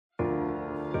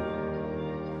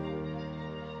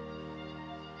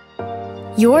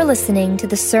You're listening to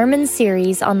the sermon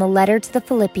series on the letter to the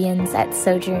Philippians at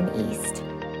Sojourn East.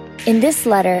 In this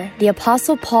letter, the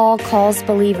Apostle Paul calls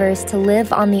believers to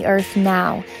live on the earth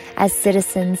now as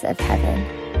citizens of heaven.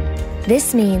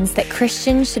 This means that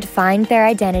Christians should find their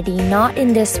identity not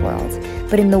in this world,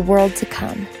 but in the world to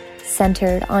come,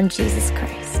 centered on Jesus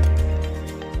Christ.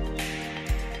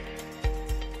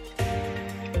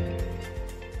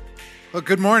 Well,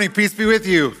 good morning. Peace be with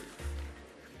you.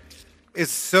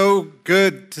 It's so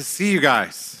good to see you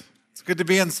guys. It's good to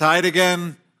be inside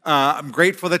again. I'm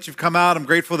grateful that you've come out. I'm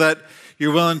grateful that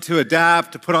you're willing to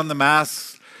adapt, to put on the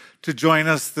masks, to join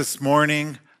us this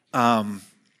morning. I'm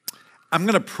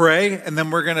going to pray, and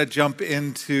then we're going to jump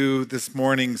into this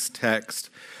morning's text.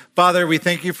 Father, we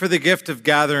thank you for the gift of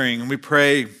gathering, and we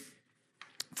pray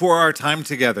for our time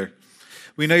together.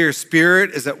 We know your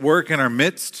Spirit is at work in our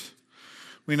midst.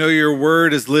 We know your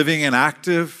word is living and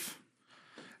active.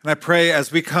 And I pray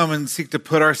as we come and seek to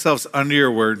put ourselves under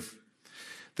your word,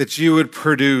 that you would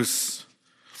produce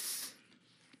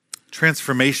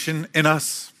transformation in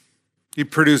us. You'd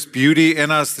produce beauty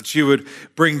in us, that you would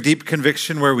bring deep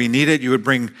conviction where we need it. You would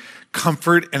bring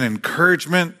comfort and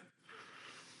encouragement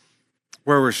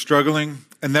where we're struggling,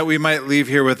 and that we might leave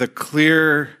here with a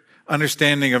clear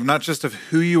understanding of not just of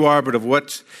who you are, but of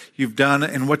what you've done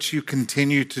and what you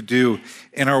continue to do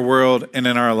in our world and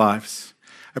in our lives.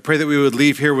 I pray that we would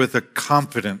leave here with a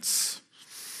confidence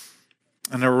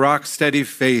and a rock-steady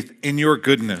faith in your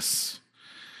goodness,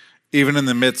 even in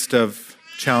the midst of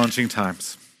challenging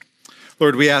times.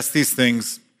 Lord, we ask these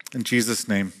things in Jesus'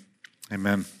 name,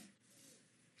 amen.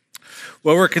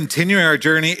 Well, we're continuing our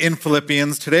journey in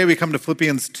Philippians. Today we come to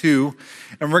Philippians 2,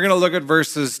 and we're going to look at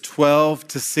verses 12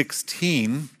 to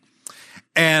 16.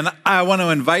 And I want to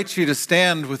invite you to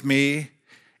stand with me,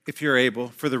 if you're able,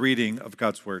 for the reading of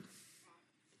God's word.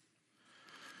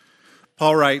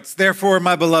 Paul writes, "Therefore,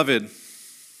 my beloved,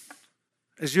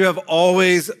 as you have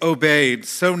always obeyed,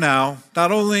 so now,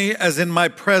 not only as in my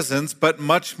presence, but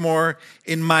much more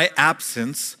in my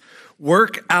absence,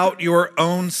 work out your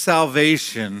own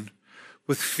salvation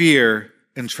with fear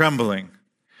and trembling.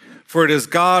 For it is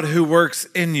God who works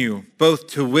in you, both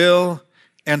to will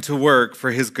and to work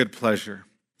for his good pleasure.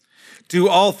 Do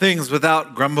all things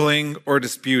without grumbling or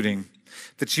disputing,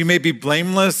 that you may be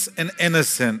blameless and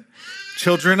innocent,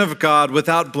 children of God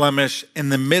without blemish in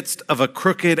the midst of a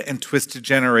crooked and twisted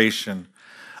generation,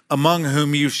 among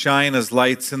whom you shine as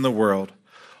lights in the world,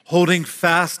 holding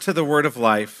fast to the word of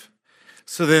life,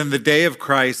 so that in the day of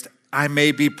Christ I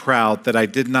may be proud that I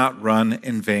did not run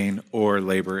in vain or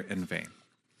labor in vain."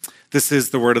 This is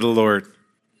the word of the Lord.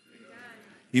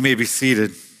 You may be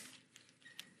seated.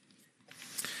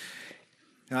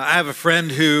 Now, I have a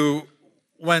friend who,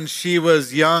 when she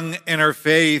was young in her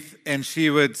faith and she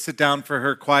would sit down for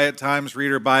her quiet times, read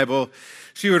her Bible,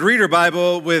 she would read her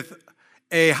Bible with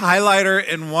a highlighter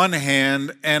in one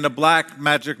hand and a black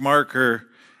magic marker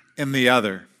in the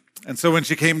other. And so when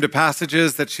she came to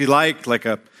passages that she liked, like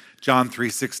a John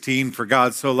 3:16, "For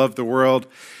God so loved the world,"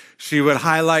 she would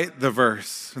highlight the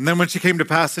verse. And then when she came to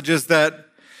passages that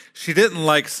she didn't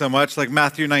like so much, like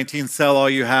Matthew 19, "Sell all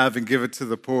you have and give it to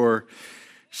the poor,"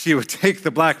 she would take the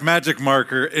black magic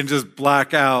marker and just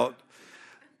black out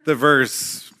the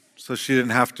verse so she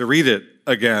didn't have to read it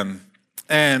again.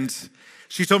 And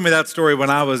she told me that story when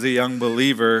I was a young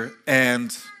believer.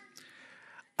 And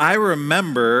I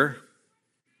remember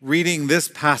reading this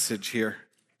passage here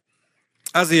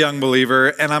as a young believer,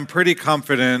 and I'm pretty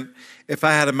confident if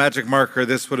I had a magic marker,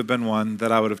 this would have been one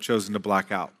that I would have chosen to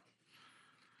black out.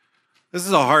 This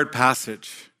is a hard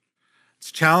passage.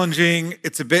 It's challenging.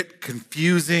 It's a bit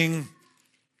confusing.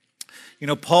 You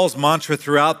know, Paul's mantra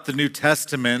throughout the New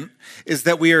Testament is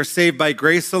that we are saved by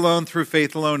grace alone, through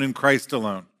faith alone, in Christ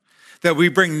alone. That we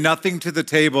bring nothing to the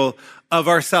table of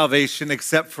our salvation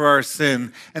except for our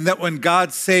sin. And that when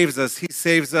God saves us, he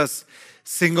saves us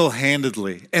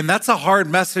single-handedly. And that's a hard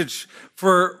message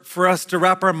for us to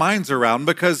wrap our minds around,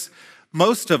 because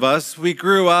most of us, we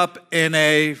grew up in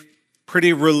a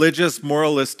pretty religious,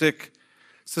 moralistic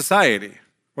society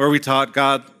where we taught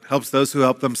God helps those who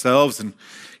help themselves, and,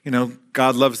 you know,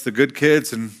 God loves the good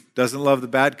kids and doesn't love the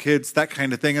bad kids, that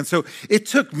kind of thing. And so it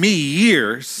took me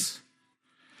years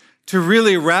to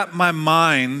really wrap my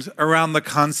mind around the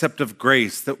concept of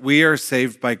grace, that we are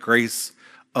saved by grace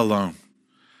alone,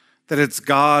 that it's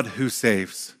God who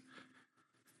saves.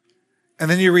 And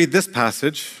then you read this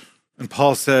passage, and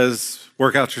Paul says,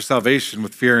 work out your salvation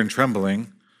with fear and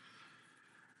trembling.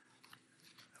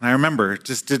 And I remember it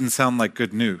just didn't sound like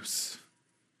good news.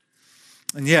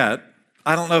 And yet,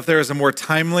 I don't know if there is a more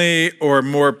timely or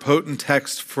more potent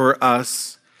text for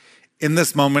us in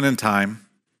this moment in time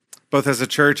both as a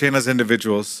church and as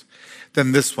individuals,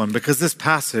 than this one, because this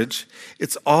passage,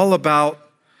 it's not about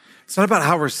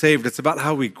how we're saved, it's about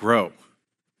how we grow.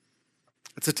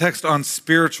 It's a text on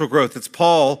spiritual growth. It's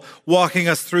Paul walking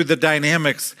us through the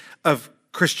dynamics of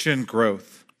Christian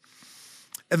growth.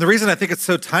 And the reason I think it's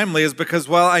so timely is because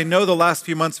while I know the last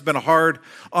few months have been hard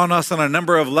on us on a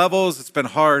number of levels, it's been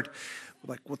hard,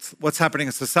 like what's happening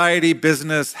in society,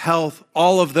 business, health,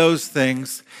 all of those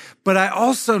things. But I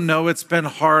also know it's been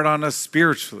hard on us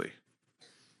spiritually.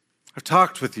 I've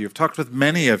talked with you. I've talked with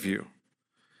many of you.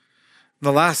 In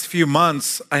the last few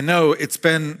months, I know it's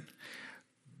been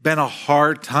a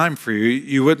hard time for you.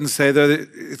 You wouldn't say that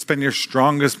it's been your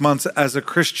strongest months as a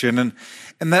Christian,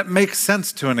 and that makes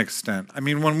sense to an extent. I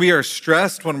mean, when we are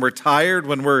stressed, when we're tired,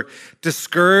 when we're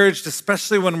discouraged,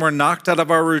 especially when we're knocked out of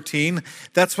our routine,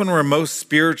 that's when we're most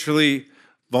spiritually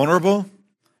vulnerable.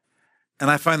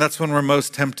 And I find that's when we're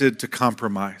most tempted to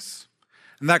compromise.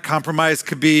 And that compromise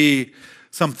could be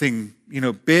something,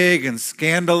 big and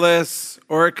scandalous,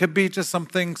 or it could be just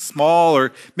something small,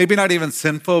 or maybe not even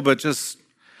sinful, but just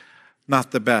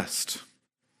not the best.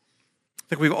 I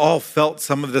think we've all felt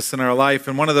some of this in our life,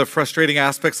 and one of the frustrating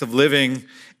aspects of living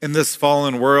in this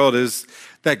fallen world is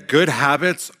that good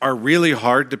habits are really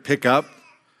hard to pick up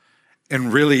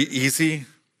and really easy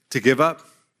to give up.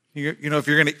 If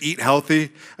you're going to eat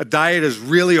healthy, a diet is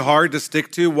really hard to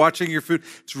stick to. Watching your food,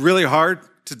 it's really hard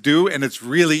to do, and it's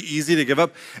really easy to give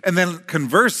up. And then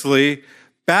conversely,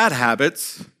 bad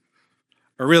habits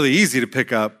are really easy to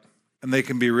pick up, and they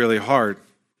can be really hard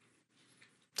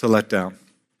to let down.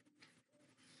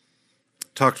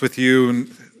 Talked with you,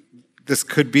 and this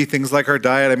could be things like our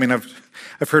diet. I mean,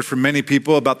 I've heard from many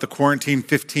people about the quarantine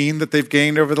 15 that they've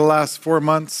gained over the last 4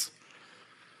 months,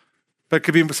 but it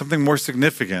could be something more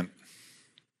significant.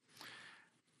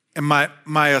 And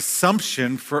my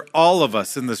assumption for all of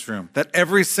us in this room, that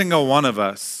every single one of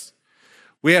us,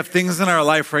 we have things in our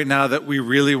life right now that we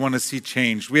really want to see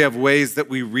changed. We have ways that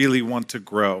we really want to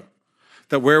grow.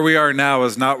 That where we are now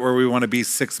is not where we want to be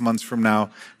 6 months from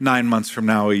now, 9 months from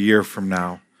now, a year from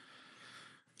now.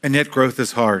 And yet growth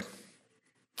is hard.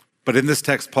 But in this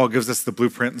text, Paul gives us the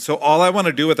blueprint. And so all I want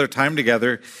to do with our time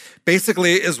together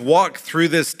basically is walk through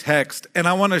this text. And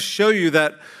I want to show you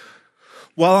that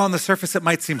while on the surface it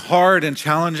might seem hard and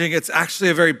challenging, it's actually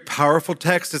a very powerful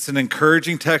text. It's an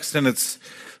encouraging text, and it's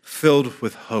filled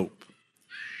with hope.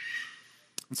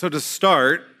 And so to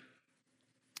start,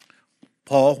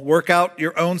 Paul, work out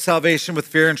your own salvation with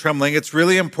fear and trembling. It's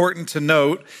really important to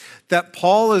note that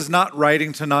Paul is not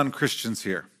writing to non-Christians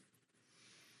here.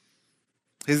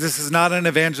 This is not an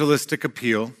evangelistic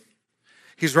appeal.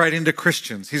 He's writing to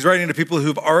Christians. He's writing to people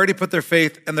who've already put their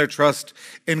faith and their trust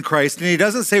in Christ. And he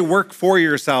doesn't say work for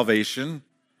your salvation.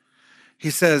 He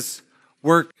says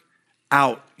work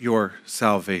out your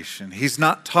salvation. He's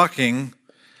not talking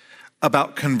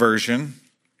about conversion.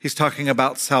 He's talking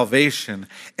about salvation.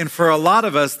 And for a lot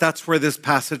of us, that's where this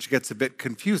passage gets a bit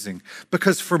confusing.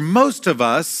 Because for most of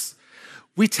us,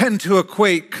 we tend to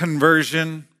equate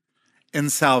conversion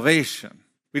and salvation.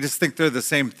 We just think they're the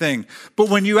same thing. But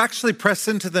when you actually press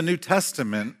into the New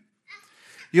Testament,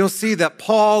 you'll see that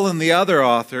Paul and the other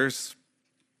authors,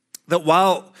 that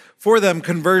while for them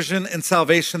conversion and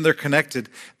salvation, they're connected,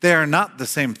 they are not the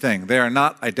same thing. They are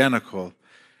not identical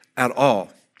at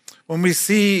all. When we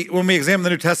examine the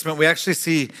New Testament, we actually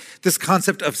see this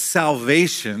concept of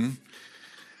salvation.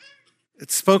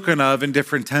 It's spoken of in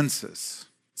different tenses.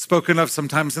 It's spoken of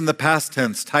sometimes in the past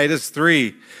tense, Titus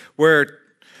 3, where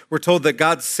we're told that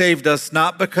God saved us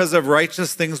not because of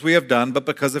righteous things we have done, but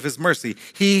because of his mercy.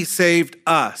 He saved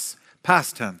us,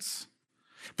 past tense.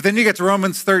 But then you get to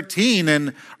Romans 13,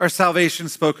 and our salvation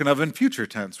is spoken of in future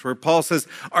tense, where Paul says,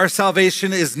 our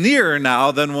salvation is nearer now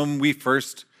than when we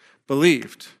first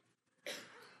believed.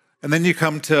 And then you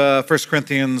come to 1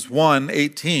 Corinthians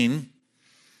 1:18,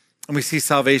 and we see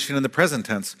salvation in the present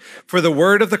tense. For the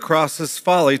word of the cross is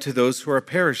folly to those who are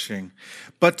perishing,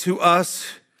 but to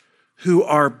us who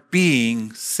are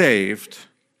being saved,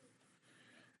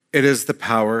 it is the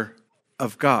power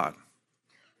of God.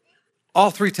 All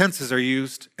three tenses are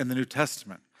used in the New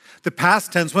Testament. The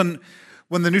past tense, when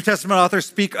the New Testament authors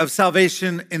speak of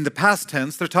salvation in the past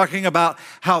tense, they're talking about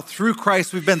how through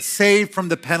Christ we've been saved from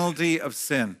the penalty of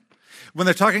sin. When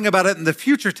they're talking about it in the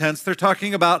future tense, they're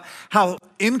talking about how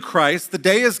in Christ the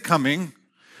day is coming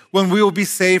when we will be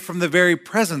saved from the very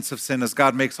presence of sin as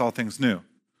God makes all things new.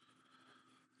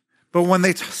 But when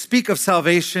they speak of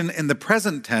salvation in the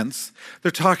present tense,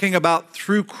 they're talking about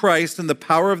through Christ and the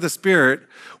power of the Spirit,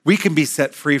 we can be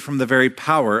set free from the very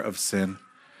power of sin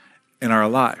in our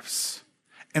lives.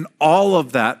 And all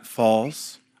of that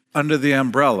falls under the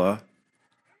umbrella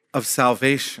of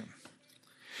salvation.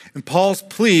 And Paul's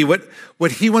plea,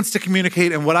 what he wants to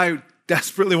communicate and what I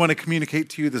desperately want to communicate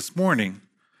to you this morning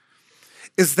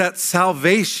is that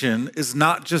salvation is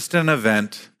not just an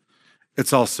event,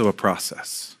 it's also a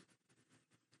process.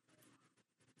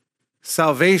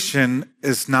 Salvation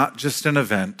is not just an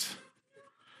event,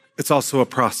 it's also a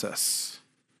process,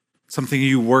 something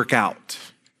you work out.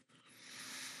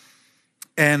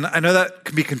 And I know that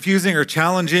can be confusing or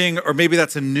challenging, or maybe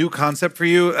that's a new concept for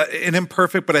you. An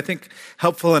imperfect, but I think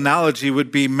helpful analogy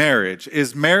would be marriage.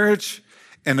 Is marriage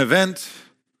an event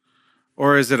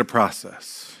or is it a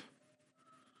process?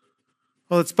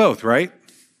 Well, it's both, right?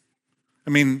 I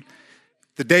mean,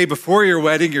 the day before your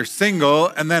wedding, you're single,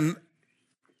 and then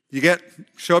you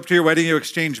show up to your wedding, you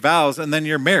exchange vows, and then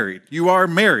you're married. You are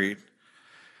married.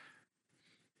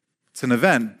 It's an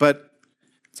event, but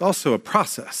it's also a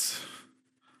process.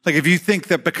 Like if you think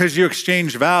that because you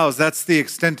exchange vows, that's the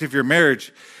extent of your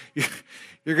marriage,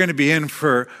 you're going to be in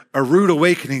for a rude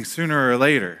awakening sooner or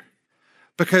later.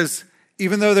 Because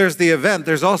even though there's the event,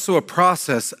 there's also a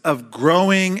process of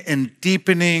growing and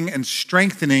deepening and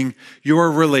strengthening your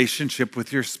relationship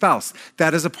with your spouse.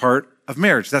 That is a part of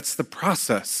marriage. That's the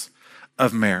process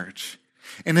of marriage.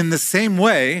 And in the same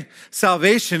way,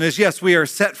 salvation is, yes, we are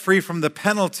set free from the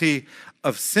penalty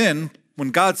of sin. When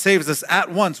God saves us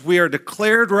at once, we are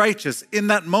declared righteous in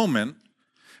that moment.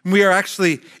 We are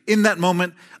actually, in that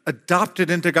moment,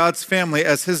 adopted into God's family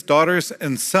as his daughters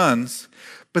and sons.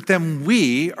 But then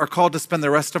we are called to spend the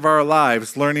rest of our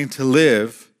lives learning to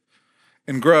live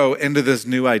and grow into this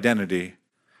new identity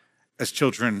as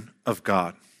children of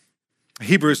God.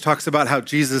 Hebrews talks about how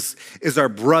Jesus is our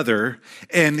brother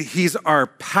and he's our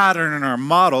pattern and our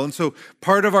model. And so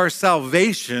part of our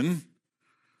salvation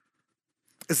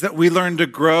is that we learn to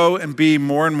grow and be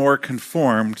more and more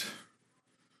conformed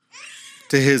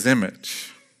to his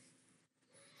image.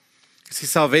 You see,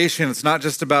 salvation, it's not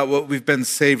just about what we've been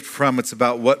saved from, it's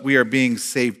about what we are being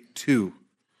saved to.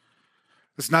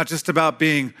 It's not just about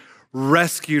being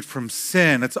rescued from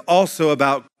sin, it's also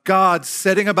about God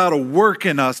setting about a work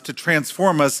in us to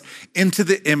transform us into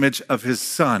the image of his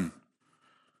Son.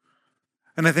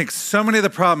 And I think so many of the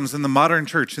problems in the modern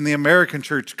church, in the American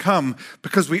church, come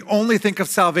because we only think of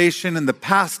salvation in the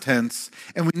past tense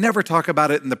and we never talk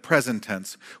about it in the present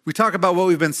tense. We talk about what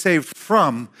we've been saved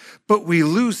from, but we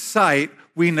lose sight,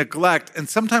 we neglect, and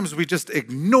sometimes we just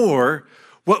ignore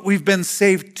what we've been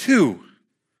saved to.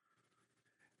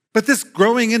 But this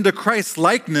growing into Christ's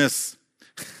likeness,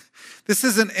 this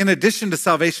isn't in addition to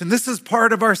salvation, this is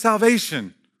part of our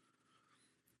salvation.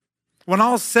 When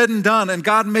all's said and done and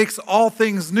God makes all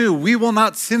things new, we will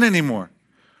not sin anymore.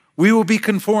 We will be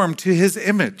conformed to his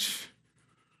image.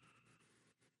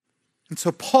 And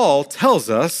so Paul tells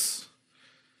us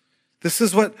this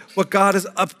is what God is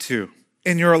up to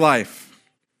in your life.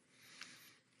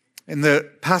 In the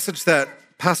passage that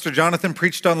Pastor Jonathan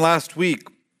preached on last week,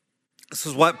 this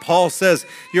is what Paul says: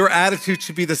 your attitude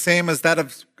should be the same as that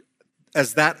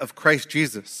of Christ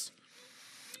Jesus.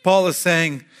 Paul is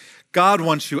saying, God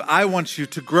wants you, I want you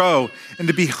to grow and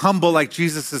to be humble like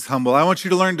Jesus is humble. I want you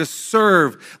to learn to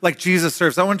serve like Jesus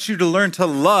serves. I want you to learn to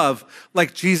love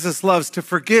like Jesus loves, to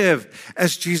forgive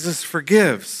as Jesus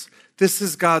forgives. This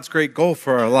is God's great goal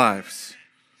for our lives.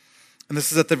 And this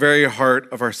is at the very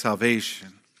heart of our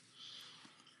salvation.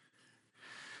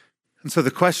 And so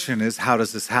the question is, how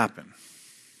does this happen?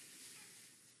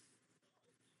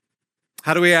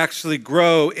 How do we actually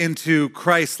grow into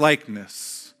Christ's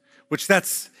likeness?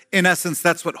 In essence,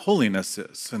 that's what holiness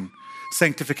is and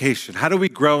sanctification. How do we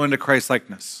grow into Christ's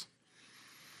likeness?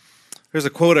 There's a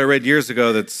quote I read years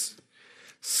ago that's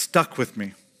stuck with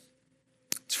me.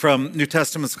 It's from New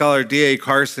Testament scholar D.A.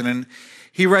 Carson, and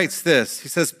he writes this. He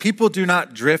says, people do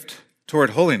not drift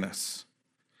toward holiness.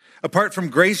 Apart from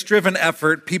grace-driven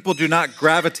effort, people do not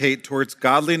gravitate towards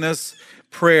godliness,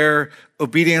 prayer,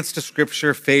 obedience to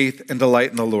Scripture, faith, and delight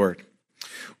in the Lord.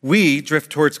 We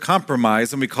drift towards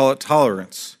compromise, and we call it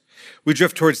tolerance. We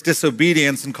drift towards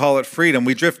disobedience and call it freedom.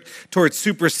 We drift towards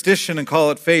superstition and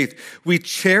call it faith. We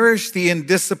cherish the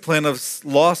indiscipline of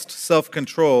lost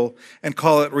self-control and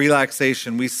call it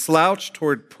relaxation. We slouch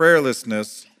toward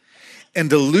prayerlessness and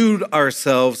delude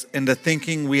ourselves into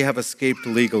thinking we have escaped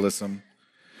legalism.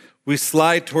 We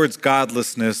slide towards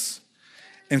godlessness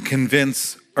and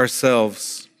convince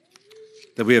ourselves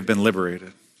that we have been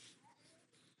liberated.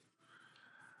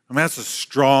 I mean, that's a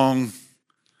strong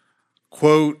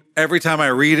quote. Every time I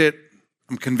read it,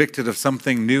 I'm convicted of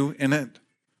something new in it.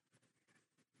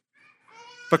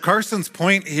 But Carson's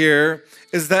point here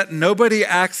is that nobody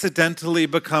accidentally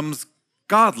becomes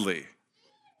godly.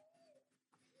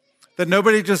 That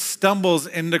nobody just stumbles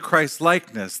into Christ's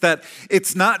likeness. That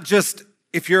it's not just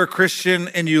if you're a Christian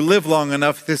and you live long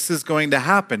enough, this is going to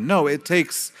happen. No, it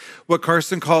takes what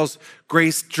Carson calls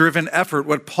grace-driven effort,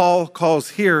 what Paul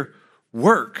calls here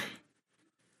work.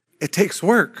 It takes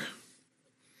work.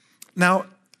 Now,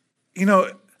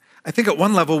 I think at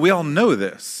one level we all know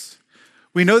this.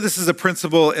 We know this is a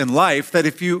principle in life that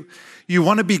if you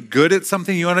want to be good at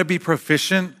something, you want to be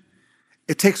proficient,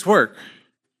 it takes work.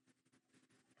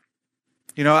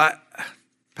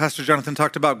 Pastor Jonathan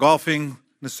talked about golfing in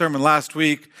the sermon last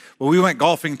week. Well, we went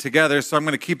golfing together, so I'm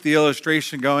going to keep the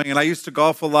illustration going. And I used to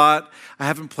golf a lot. I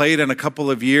haven't played in a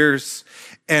couple of years,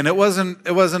 and it wasn't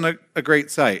a great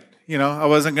sight. I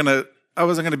wasn't going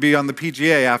to be on the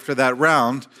PGA after that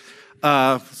round. It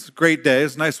was a great day. It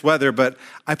was nice weather, but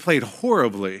I played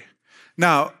horribly.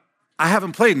 Now, I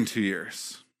haven't played in 2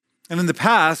 years. And in the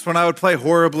past, when I would play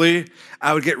horribly,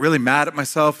 I would get really mad at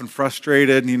myself and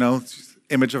frustrated,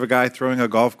 image of a guy throwing a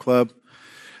golf club.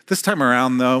 This time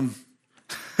around, though,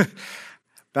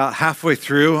 about halfway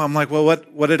through, I'm like, well,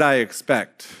 what did I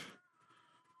expect?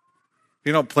 If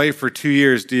you don't play for 2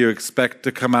 years, do you expect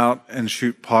to come out and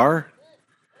shoot par?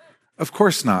 Of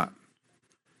course not.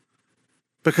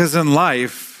 Because in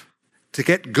life, to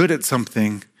get good at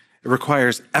something, it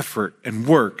requires effort and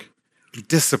work and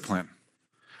discipline.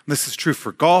 And this is true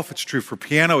for golf, it's true for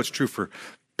piano, it's true for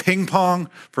ping pong,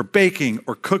 for baking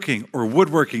or cooking or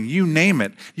woodworking, you name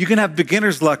it. You can have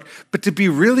beginner's luck, but to be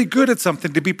really good at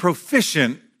something, to be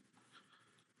proficient,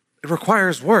 it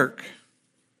requires work.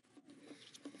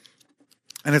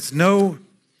 And it's no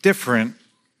different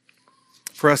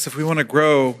for us if we want to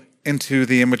grow into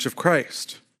the image of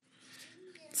Christ.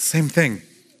 Same thing.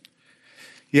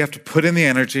 You have to put in the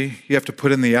energy, you have to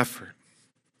put in the effort.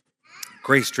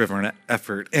 Grace-driven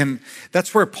effort. And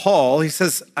that's where Paul, he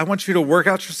says, I want you to work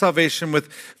out your salvation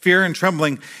with fear and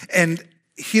trembling. And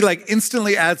he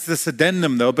instantly adds this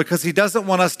addendum though, because he doesn't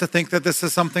want us to think that this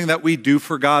is something that we do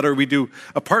for God or we do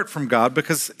apart from God.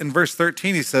 Because in verse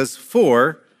 13, he says,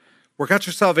 work out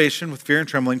your salvation with fear and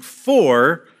trembling,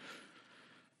 for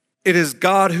it is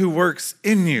God who works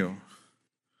in you,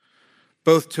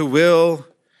 both to will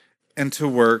and to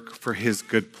work for his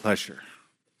good pleasure.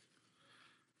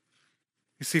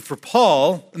 You see, for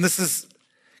Paul, and this is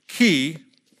key,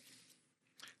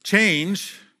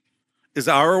 change is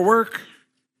our work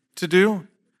to do,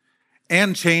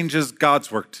 and change is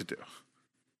God's work to do.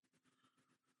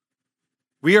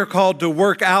 We are called to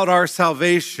work out our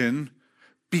salvation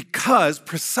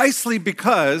precisely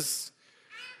because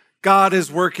God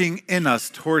is working in us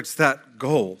towards that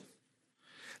goal.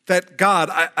 That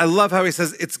God, I love how he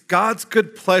says, it's God's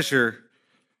good pleasure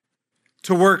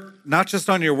to work not just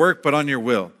on your work, but on your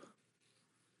will.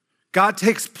 God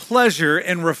takes pleasure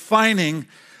in refining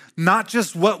not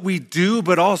just what we do,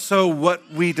 but also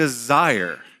what we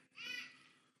desire.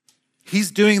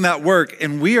 He's doing that work,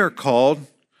 and we are called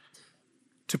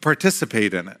to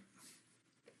participate in it,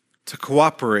 to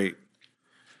cooperate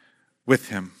with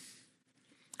him.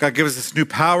 God gives us new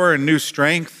power and new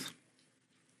strength,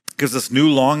 gives us new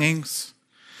longings.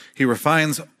 He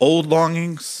refines old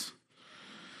longings.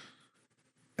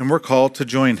 And we're called to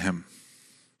join him.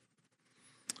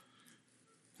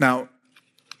 Now,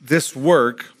 this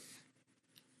work,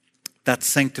 that's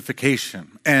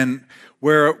sanctification. And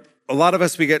where a lot of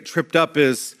us, we get tripped up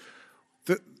is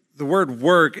the word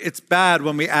work, it's bad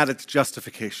when we add it to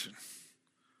justification.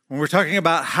 When we're talking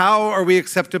about how are we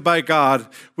accepted by God,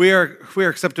 we are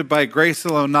accepted by grace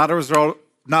alone, not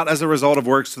as a result of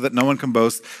works so that no one can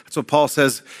boast. That's what Paul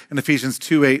says in Ephesians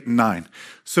 2, 8, and 9.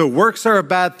 So works are a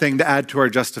bad thing to add to our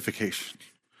justification.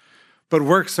 But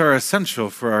works are essential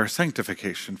for our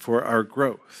sanctification, for our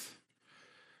growth.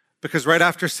 Because right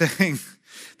after saying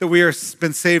that we are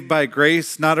been saved by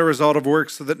grace, not a result of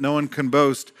works so that no one can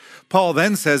boast, Paul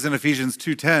then says in Ephesians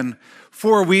 2:10,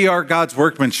 for we are God's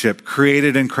workmanship,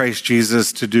 created in Christ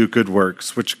Jesus to do good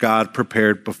works, which God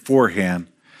prepared beforehand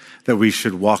that we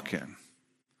should walk in.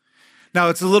 Now,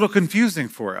 it's a little confusing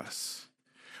for us.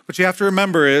 What you have to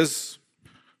remember is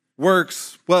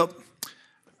works, well,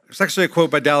 there's actually a quote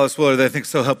by Dallas Willard that I think is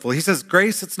so helpful. He says,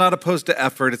 grace, it's not opposed to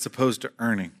effort, it's opposed to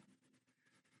earning.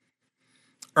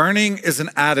 Earning is an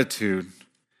attitude.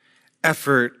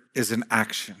 Effort is an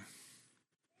action.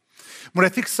 What I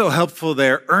think is so helpful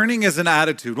there, earning is an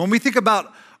attitude. When we think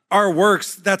about our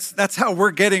works, that's how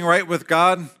we're getting right with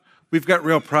God. We've got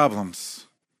real problems.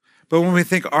 But when we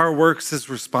think our works is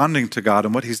responding to God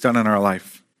and what he's done in our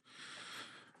life,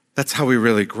 that's how we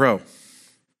really grow.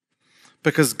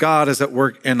 Because God is at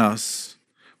work in us,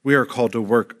 we are called to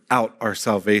work out our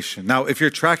salvation. Now, if you're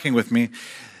tracking with me,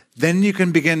 then you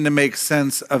can begin to make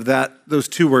sense of those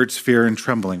two words, fear and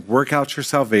trembling. Work out your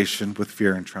salvation with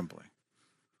fear and trembling.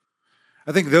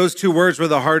 I think those two words were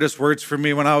the hardest words for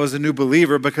me when I was a new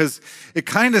believer, because it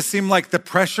kind of seemed like the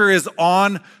pressure is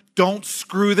on. Don't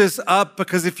screw this up,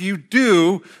 because if you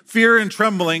do, fear and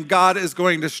trembling, God is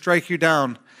going to strike you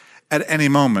down at any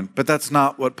moment. But that's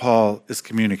not what Paul is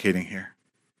communicating here.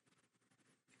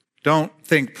 Don't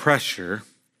think pressure.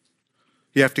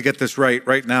 You have to get this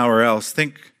right now or else.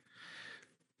 Think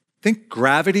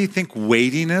gravity, think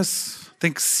weightiness,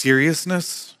 think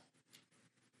seriousness.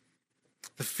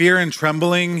 The fear and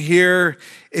trembling here,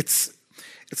 it's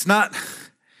not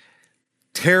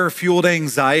terror-fueled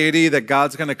anxiety that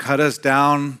God's going to cut us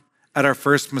down at our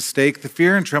first mistake. The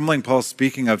fear and trembling Paul's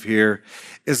speaking of here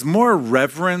is more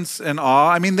reverence and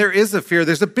awe. I mean, there is a fear,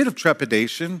 there's a bit of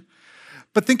trepidation.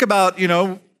 But think about,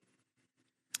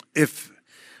 if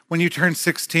when you turned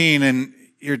 16 and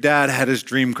your dad had his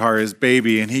dream car, his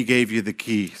baby, and he gave you the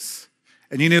keys.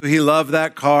 And you knew he loved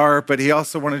that car, but he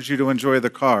also wanted you to enjoy the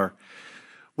car.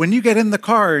 When you get in the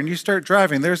car and you start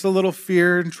driving, there's a little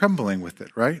fear and trembling with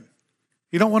it, right?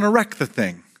 You don't want to wreck the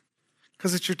thing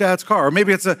because it's your dad's car. Or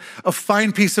maybe it's a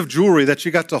fine piece of jewelry that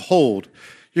you got to hold.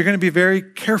 You're going to be very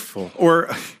careful. Or,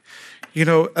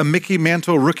 a Mickey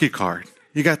Mantle rookie card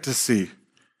you got to see.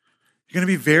 You're going to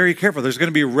be very careful. There's going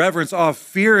to be reverence, awe,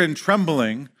 fear, and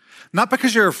trembling, not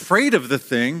because you're afraid of the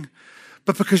thing,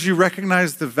 but because you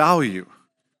recognize the value.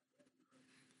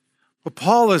 What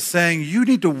Paul is saying, you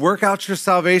need to work out your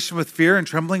salvation with fear and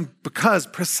trembling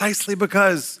precisely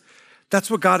because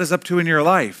that's what God is up to in your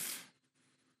life.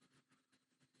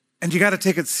 And you got to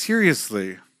take it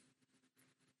seriously.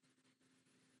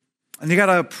 And you got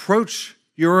to approach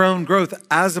your own growth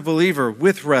as a believer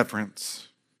with reverence.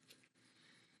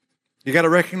 You got to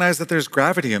recognize that there's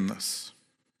gravity in this.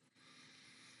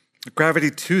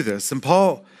 Gravity to this. And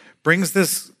Paul brings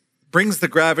the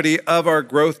gravity of our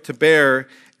growth to bear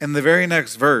in the very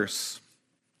next verse,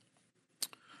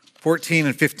 14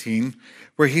 and 15,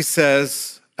 where he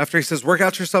says, after he says, work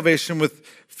out your salvation with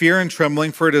fear and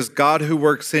trembling, for it is God who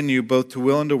works in you both to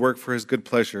will and to work for his good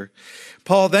pleasure.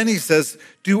 Paul, then he says,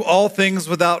 do all things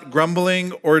without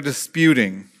grumbling or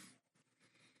disputing.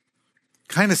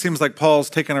 Kind of seems like Paul's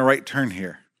taking a right turn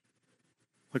here.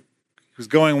 Like he was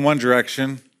going in one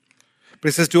direction, but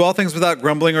he says, do all things without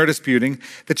grumbling or disputing,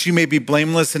 that you may be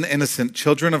blameless and innocent,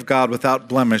 children of God without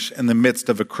blemish in the midst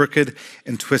of a crooked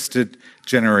and twisted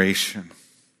generation.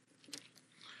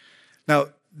 Now,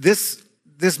 this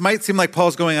might seem like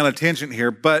Paul's going on a tangent here,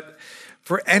 but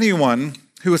for anyone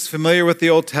who is familiar with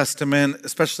the Old Testament,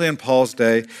 especially in Paul's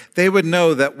day, they would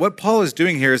know that what Paul is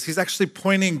doing here is he's actually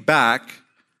pointing back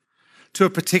to a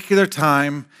particular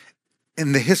time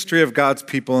in the history of God's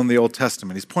people in the Old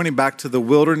Testament. He's pointing back to the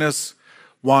wilderness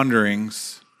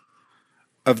wanderings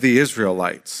of the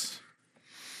Israelites.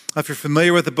 If you're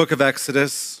familiar with the book of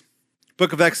Exodus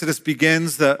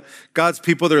begins that God's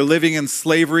people, they're living in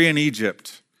slavery in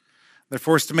Egypt. They're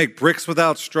forced to make bricks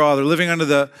without straw. They're living under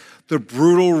the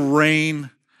brutal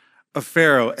reign of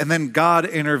Pharaoh. And then God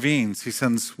intervenes. He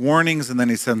sends warnings and then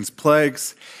he sends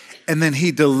plagues. And then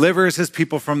he delivers his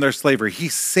people from their slavery. He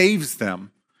saves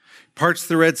them, parts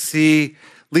the Red Sea,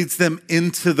 leads them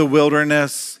into the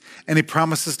wilderness, and he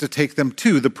promises to take them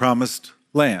to the promised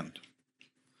land.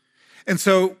 And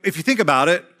so if you think about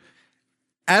it,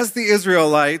 as the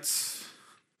Israelites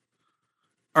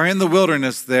are in the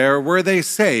wilderness there, were they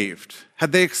saved?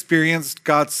 Had they experienced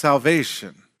God's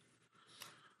salvation?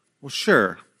 Well,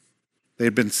 sure.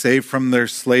 They'd been saved from their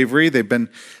slavery. They've been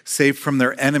saved from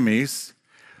their enemies.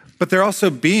 But they're also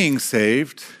being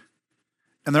saved,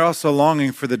 and they're also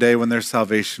longing for the day when their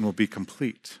salvation will be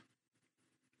complete.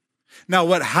 Now,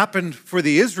 what happened for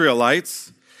the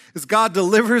Israelites is God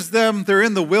delivers them. They're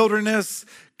in the wilderness.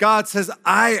 God says,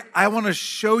 I want to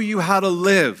show you how to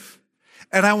live,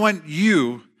 and I want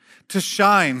you to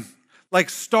shine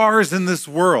like stars in this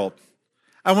world.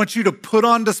 I want you to put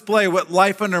on display what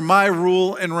life under my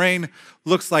rule and reign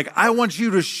looks like. I want you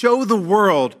to show the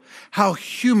world how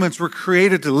humans were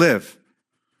created to live.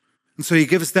 And so he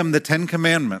gives them the 10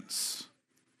 commandments.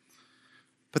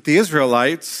 But the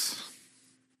Israelites,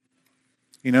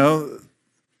 they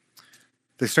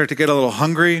start to get a little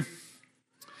hungry.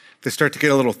 They start to get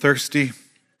a little thirsty.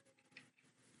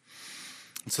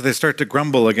 And so they start to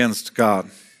grumble against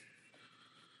God.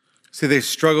 See, they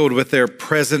struggled with their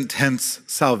present tense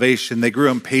salvation. They grew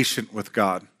impatient with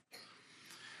God.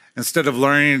 Instead of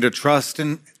learning to trust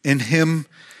in him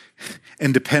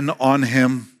and depend on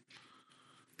him,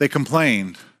 they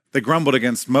complained. They grumbled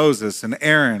against Moses and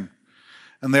Aaron,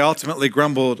 and they ultimately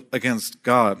grumbled against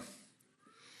God.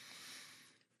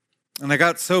 And it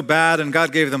got so bad, and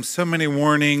God gave them so many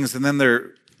warnings, and then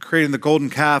they're creating the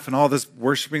golden calf and all this,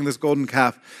 worshiping this golden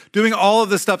calf, doing all of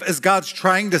this stuff as God's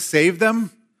trying to save them.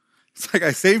 It's like,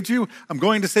 I saved you. I'm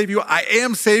going to save you. I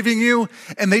am saving you.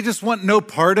 And they just want no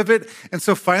part of it. And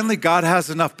so finally, God has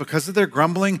enough because of their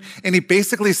grumbling. And he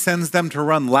basically sends them to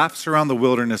run laps around the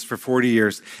wilderness for 40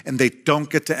 years. And they don't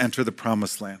get to enter the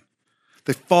promised land.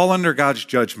 They fall under God's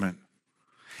judgment.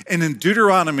 And in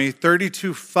Deuteronomy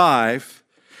 32:5,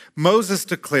 Moses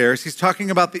declares, he's talking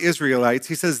about the Israelites.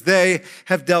 He says, they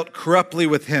have dealt corruptly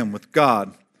with him, with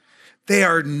God. They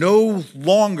are no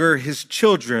longer his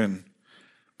children,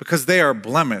 because they are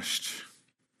blemished.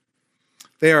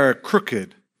 They are a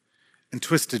crooked and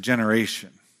twisted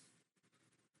generation.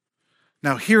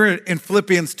 Now here in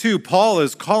Philippians 2, Paul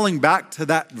is calling back to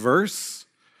that verse.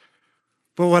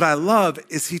 But what I love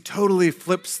is he totally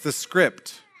flips the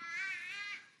script.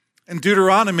 In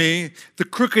Deuteronomy, the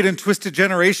crooked and twisted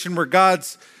generation were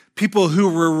God's people who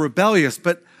were rebellious.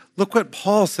 But look what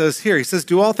Paul says here. He says,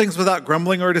 do all things without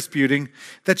grumbling or disputing,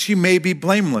 that ye may be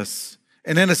blameless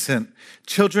and innocent,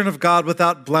 children of God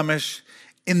without blemish,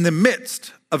 in the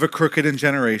midst of a crooked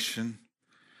generation,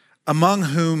 among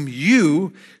whom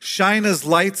you shine as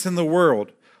lights in the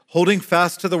world, holding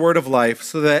fast to the word of life,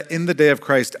 so that in the day of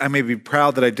Christ I may be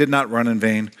proud that I did not run in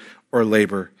vain or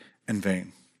labor in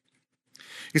vain.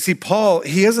 You see, Paul,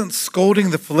 he isn't scolding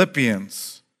the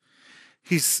Philippians.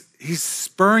 He's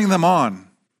spurring them on.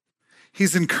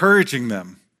 He's encouraging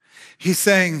them. He's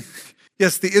saying,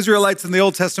 yes, the Israelites in the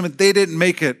Old Testament, they didn't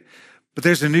make it, but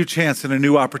there's a new chance and a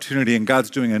new opportunity, and God's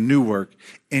doing a new work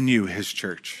in you, his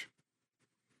church.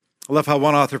 I love how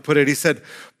one author put it. He said,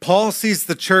 Paul sees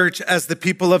the church as the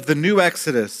people of the new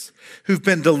Exodus who've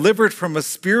been delivered from a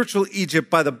spiritual Egypt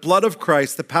by the blood of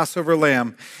Christ, the Passover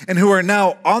lamb, and who are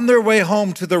now on their way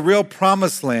home to the real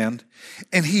promised land,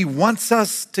 and he wants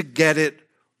us to get it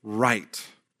right.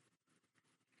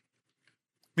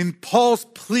 I mean, Paul's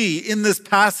plea in this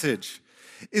passage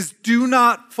is do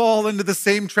not fall into the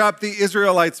same trap the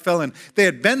Israelites fell in. They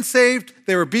had been saved,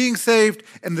 they were being saved,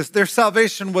 and their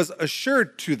salvation was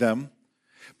assured to them.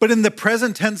 But in the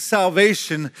present tense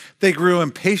salvation, they grew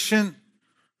impatient,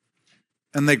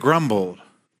 and they grumbled,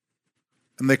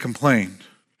 and they complained.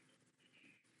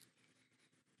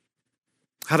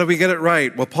 How do we get it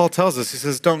right? Well, Paul tells us, he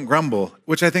says, don't grumble,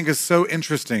 which I think is so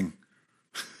interesting.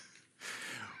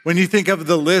 When you think of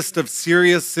the list of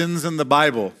serious sins in the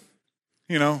Bible,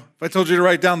 you know, if I told you to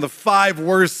write down the 5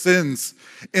 worst sins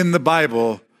in the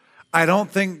Bible, I don't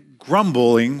think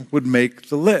grumbling would make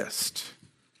the list.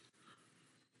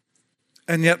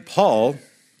 And yet Paul,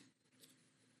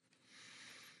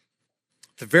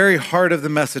 the very heart of the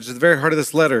message, the very heart of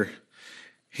this letter,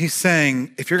 he's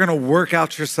saying, if you're going to work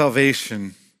out your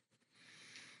salvation,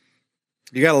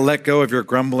 you got to let go of your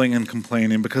grumbling and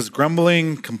complaining, because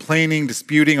grumbling, complaining,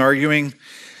 disputing, arguing,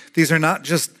 these are not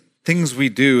just things we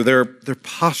do, they're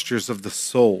postures of the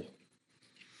soul.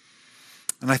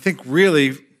 And I think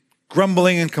really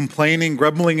grumbling and complaining,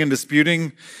 grumbling and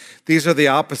disputing, these are the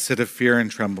opposite of fear and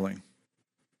trembling.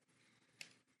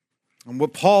 And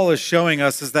what Paul is showing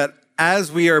us is that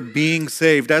as we are being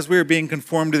saved, as we are being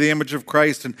conformed to the image of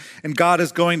Christ, and God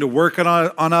is going to work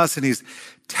on us, and he's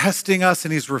testing us,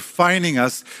 and he's refining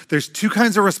us, there's 2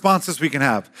 kinds of responses we can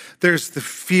have. There's the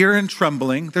fear and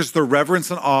trembling. There's the reverence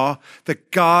and awe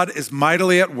that God is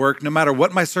mightily at work, no matter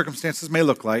what my circumstances may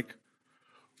look like.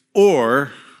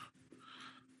 Or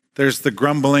there's the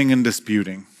grumbling and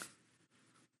disputing,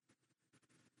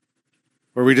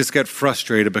 where we just get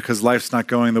frustrated because life's not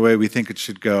going the way we think it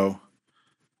should go.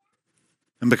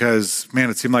 And because, man,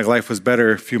 it seemed like life was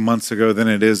better a few months ago than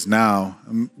it is now.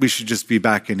 We should just be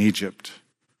back in Egypt.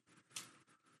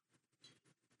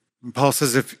 And Paul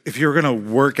says, if you're going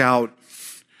to work out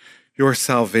your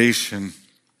salvation,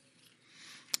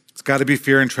 it's got to be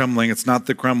fear and trembling. It's not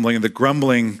the grumbling. The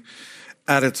grumbling,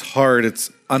 at its heart,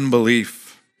 it's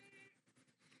unbelief.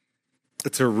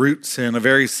 It's a root sin, a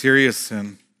very serious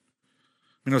sin.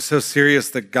 You know, so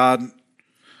serious that God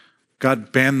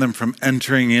banned them from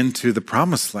entering into the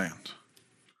promised land.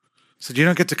 He said, you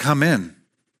don't get to come in.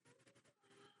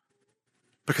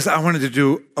 Because I wanted to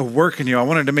do a work in you. I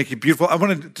wanted to make you beautiful. I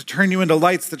wanted to turn you into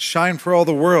lights that shine for all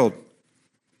the world.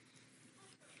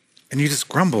 And you just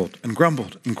grumbled and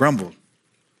grumbled and grumbled.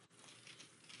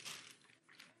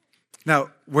 Now,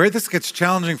 where this gets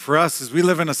challenging for us is we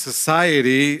live in a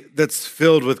society that's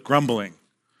filled with grumbling.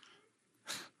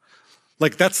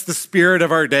 Like, that's the spirit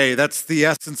of our day. That's the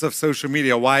essence of social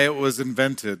media, why it was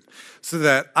invented. So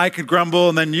that I could grumble,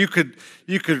 and then you could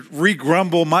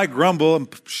re-grumble my grumble and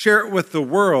share it with the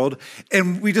world.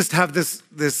 And we just have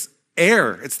this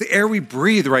air. It's the air we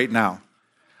breathe right now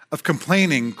of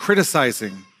complaining,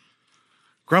 criticizing,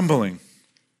 grumbling.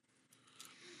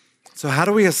 So how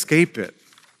do we escape it?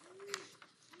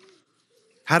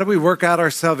 How do we work out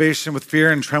our salvation with fear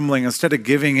and trembling instead of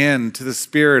giving in to the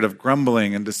spirit of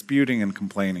grumbling and disputing and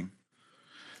complaining?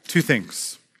 Two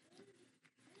things.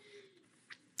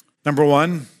 Number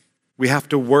one, we have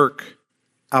to work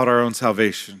out our own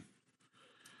salvation.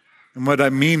 And what I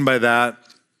mean by that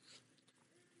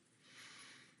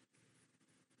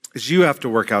is you have to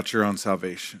work out your own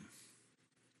salvation.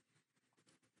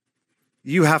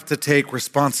 You have to take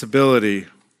responsibility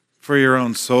for your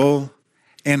own soul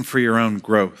and for your own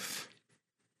growth.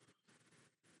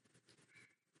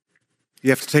 You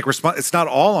have to take it's not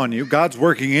all on you. God's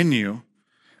working in you,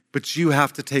 but you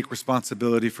have to take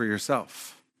responsibility for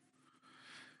yourself.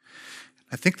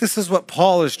 I think this is what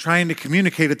Paul is trying to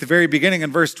communicate at the very beginning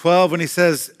in verse 12 when he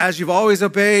says, as you've always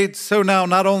obeyed, so now,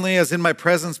 not only as in my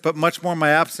presence, but much more in my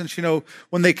absence. You know,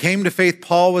 when they came to faith,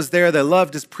 Paul was there. They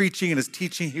loved his preaching and his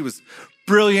teaching. He was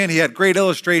brilliant. He had great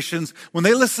illustrations. When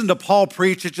they listened to Paul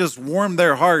preach, it just warmed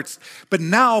their hearts. But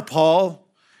now Paul,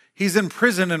 he's in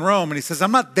prison in Rome, and he says,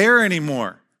 I'm not there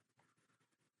anymore.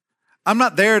 I'm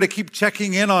not there to keep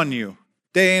checking in on you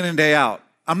day in and day out.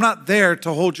 I'm not there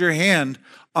to hold your hand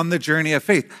on the journey of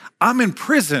faith. I'm in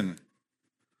prison.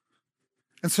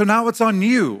 And so now it's on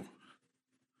you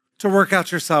to work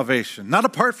out your salvation, not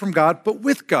apart from God, but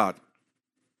with God.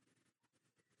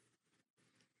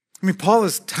 I mean, Paul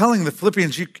is telling the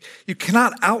Philippians, you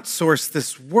cannot outsource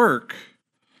this work.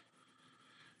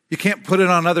 You can't put it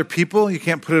on other people. You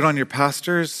can't put it on your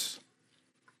pastors.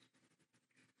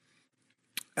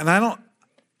 And I don't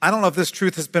know if this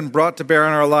truth has been brought to bear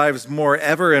on our lives more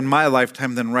ever in my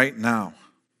lifetime than right now.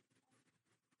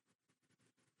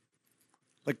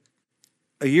 Like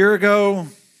a year ago,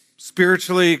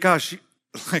 spiritually, gosh,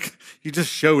 you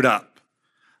just showed up.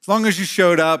 As long as you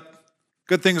showed up,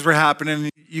 good things were happening,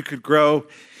 you could grow.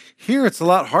 Here, it's a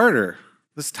lot harder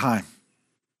this time.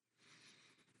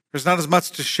 There's not as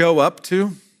much to show up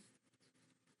to.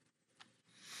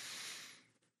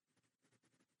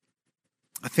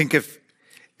 I think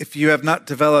if you have not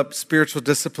developed spiritual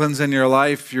disciplines in your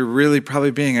life, you're really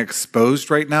probably being exposed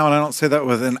right now. And I don't say that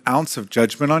with an ounce of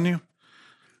judgment on you.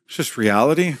 It's just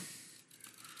reality.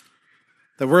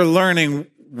 That we're learning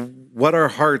where our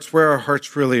hearts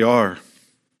really are.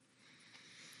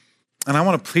 And I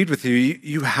want to plead with you,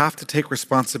 you have to take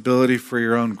responsibility for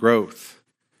your own growth.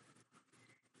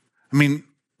 I mean,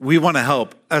 we want to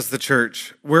help as the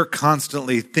church. We're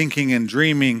constantly thinking and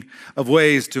dreaming of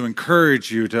ways to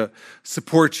encourage you, to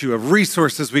support you, of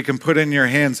resources we can put in your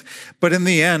hands. But in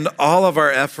the end, all of our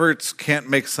efforts can't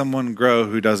make someone grow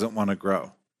who doesn't want to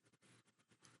grow.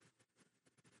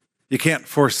 You can't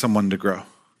force someone to grow.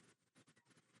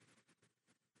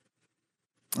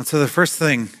 And so the first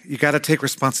thing, you got to take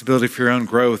responsibility for your own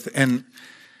growth. And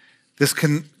this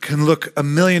can look a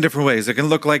million different ways. It can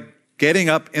look like getting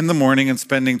up in the morning and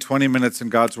spending 20 minutes in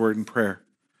God's word and prayer.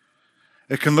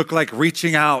 It can look like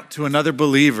reaching out to another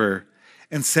believer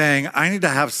and saying, I need to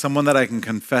have someone that I can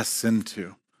confess sin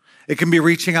to. It can be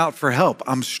reaching out for help.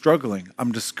 I'm struggling.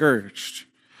 I'm discouraged.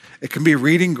 It can be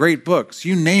reading great books.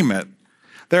 You name it.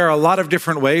 There are a lot of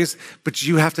different ways, but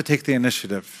you have to take the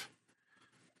initiative.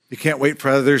 You can't wait for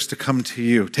others to come to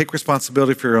you. Take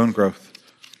responsibility for your own growth.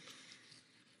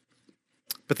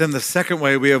 But then the second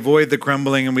way, we avoid the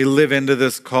grumbling and we live into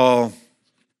this call,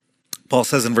 Paul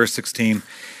says in verse 16,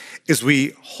 is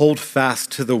we hold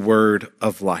fast to the word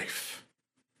of life.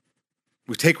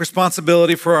 We take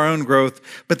responsibility for our own growth,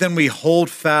 but then we hold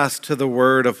fast to the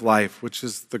word of life, which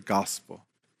is the gospel.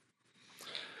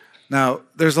 Now,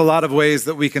 there's a lot of ways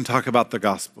that we can talk about the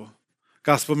gospel.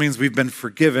 Gospel means we've been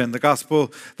forgiven. The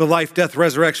gospel, the life, death,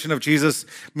 resurrection of Jesus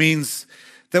means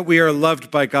that we are loved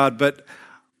by God. But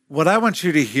what I want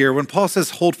you to hear, when Paul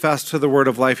says hold fast to the word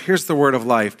of life, here's the word of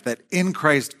life, that in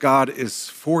Christ God is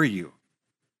for you.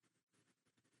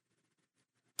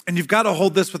 And you've got to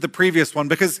hold this with the previous one,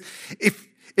 because if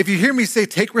you hear me say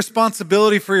take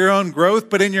responsibility for your own growth,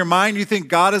 but in your mind you think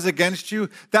God is against you,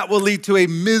 that will lead to a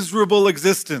miserable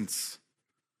existence.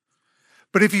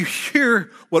 But if you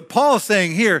hear what Paul is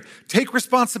saying here, take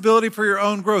responsibility for your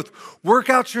own growth. Work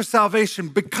out your salvation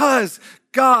because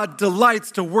God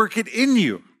delights to work it in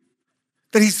you,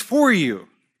 that he's for you.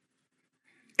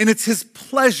 And it's his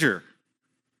pleasure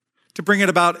to bring it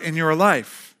about in your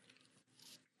life.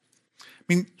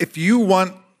 I mean, if you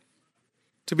want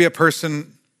to be a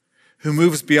person who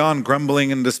moves beyond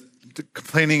grumbling and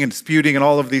complaining and disputing and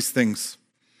all of these things,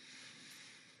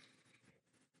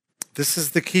 this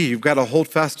is the key. You've got to hold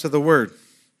fast to the word.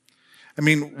 I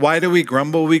mean, why do we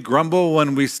grumble? We grumble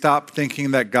when we stop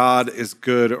thinking that God is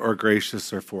good or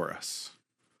gracious or for us.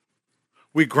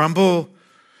 We grumble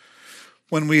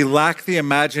when we lack the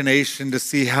imagination to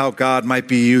see how God might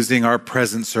be using our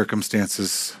present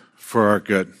circumstances for our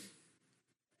good.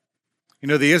 You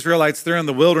know, the Israelites, they're in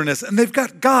the wilderness and they've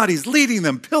got God. He's leading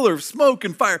them, pillar of smoke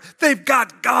and fire. They've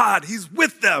got God. He's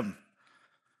with them.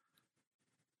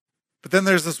 But then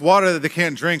there's this water that they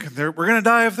can't drink and we're going to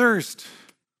die of thirst.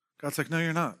 God's like, no,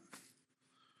 you're not.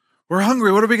 We're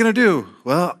hungry. What are we going to do?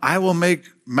 Well, I will make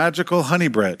magical honey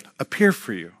bread appear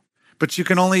for you, but you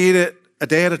can only eat it a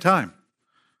day at a time.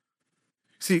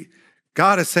 See,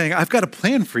 God is saying, I've got a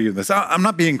plan for you in this. I'm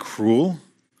not being cruel. I'm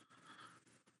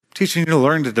teaching you to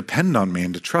learn to depend on me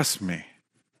and to trust me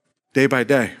day by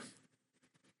day.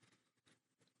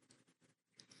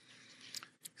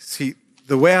 See,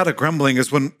 the way out of grumbling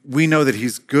is when we know that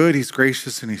he's good, he's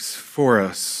gracious, and he's for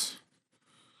us.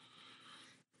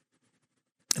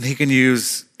 And he can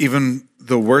use even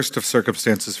the worst of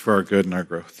circumstances for our good and our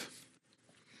growth.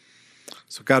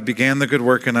 So God began the good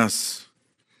work in us,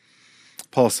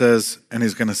 Paul says, and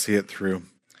he's going to see it through.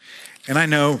 And I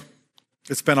know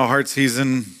it's been a hard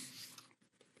season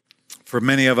for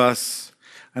many of us.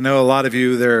 I know a lot of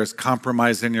you, there's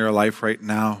compromise in your life right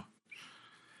now.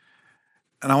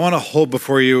 And I want to hold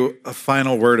before you a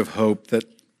final word of hope that,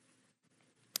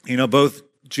 you know, both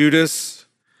Judas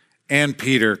and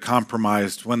Peter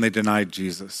compromised when they denied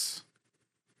Jesus.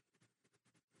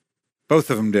 Both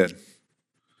of them did.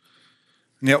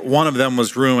 And yet one of them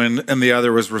was ruined and the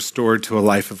other was restored to a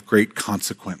life of great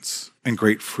consequence and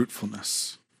great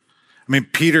fruitfulness. I mean,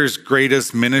 Peter's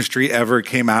greatest ministry ever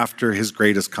came after his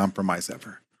greatest compromise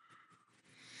ever.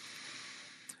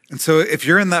 And so if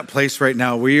you're in that place right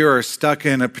now where you are stuck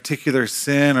in a particular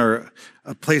sin or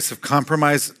a place of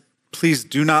compromise, please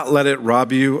do not let it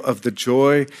rob you of the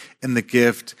joy and the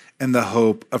gift and the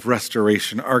hope of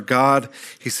restoration. Our God,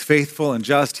 he's faithful and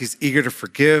just. He's eager to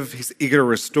forgive. He's eager to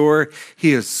restore.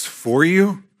 He is for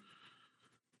you.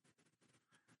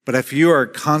 But if you are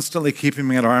constantly keeping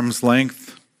me at arm's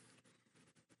length,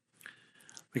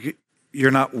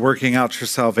 you're not working out your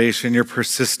salvation. You're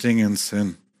persisting in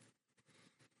sin.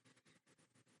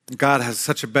 God has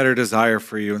such a better desire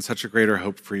for you and such a greater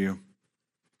hope for you.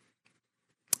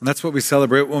 And that's what we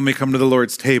celebrate when we come to the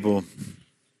Lord's table.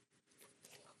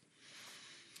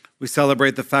 We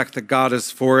celebrate the fact that God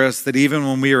is for us, that even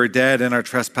when we were dead in our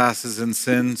trespasses and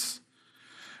sins,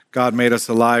 God made us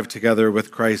alive together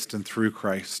with Christ and through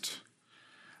Christ.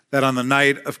 That on the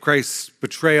night of Christ's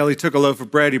betrayal, he took a loaf of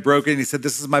bread, he broke it, and he said,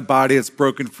 this is my body, it's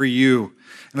broken for you.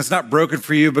 And it's not broken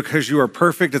for you because you are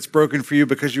perfect, it's broken for you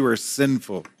because you are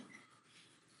sinful.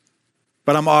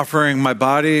 But I'm offering my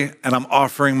body and I'm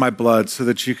offering my blood so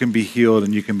that you can be healed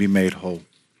and you can be made whole.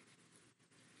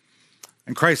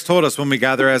 And Christ told us when we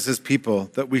gather as his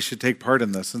people that we should take part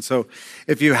in this. And so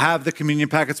if you have the communion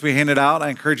packets we handed out, I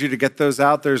encourage you to get those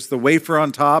out. There's the wafer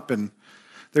on top and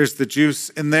there's the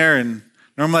juice in there. And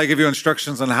normally I give you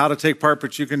instructions on how to take part,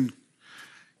 but you can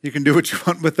do what you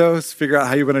want with those, figure out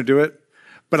how you want to do it.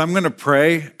 But I'm going to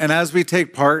pray. And as we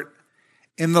take part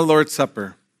in the Lord's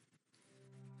Supper,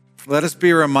 let us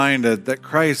be reminded that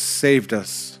Christ saved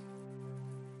us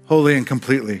wholly and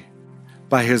completely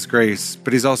by his grace,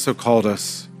 but he's also called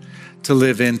us to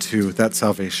live into that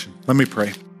salvation. Let me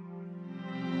pray.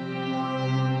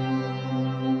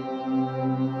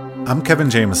 I'm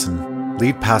Kevin Jamison,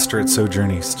 lead pastor at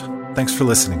Sojourn East. Thanks for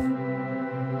listening.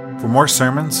 For more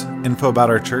sermons, info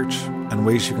about our church, and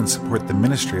ways you can support the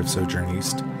ministry of Sojourn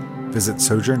East, visit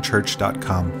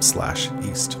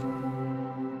sojournchurch.com/east.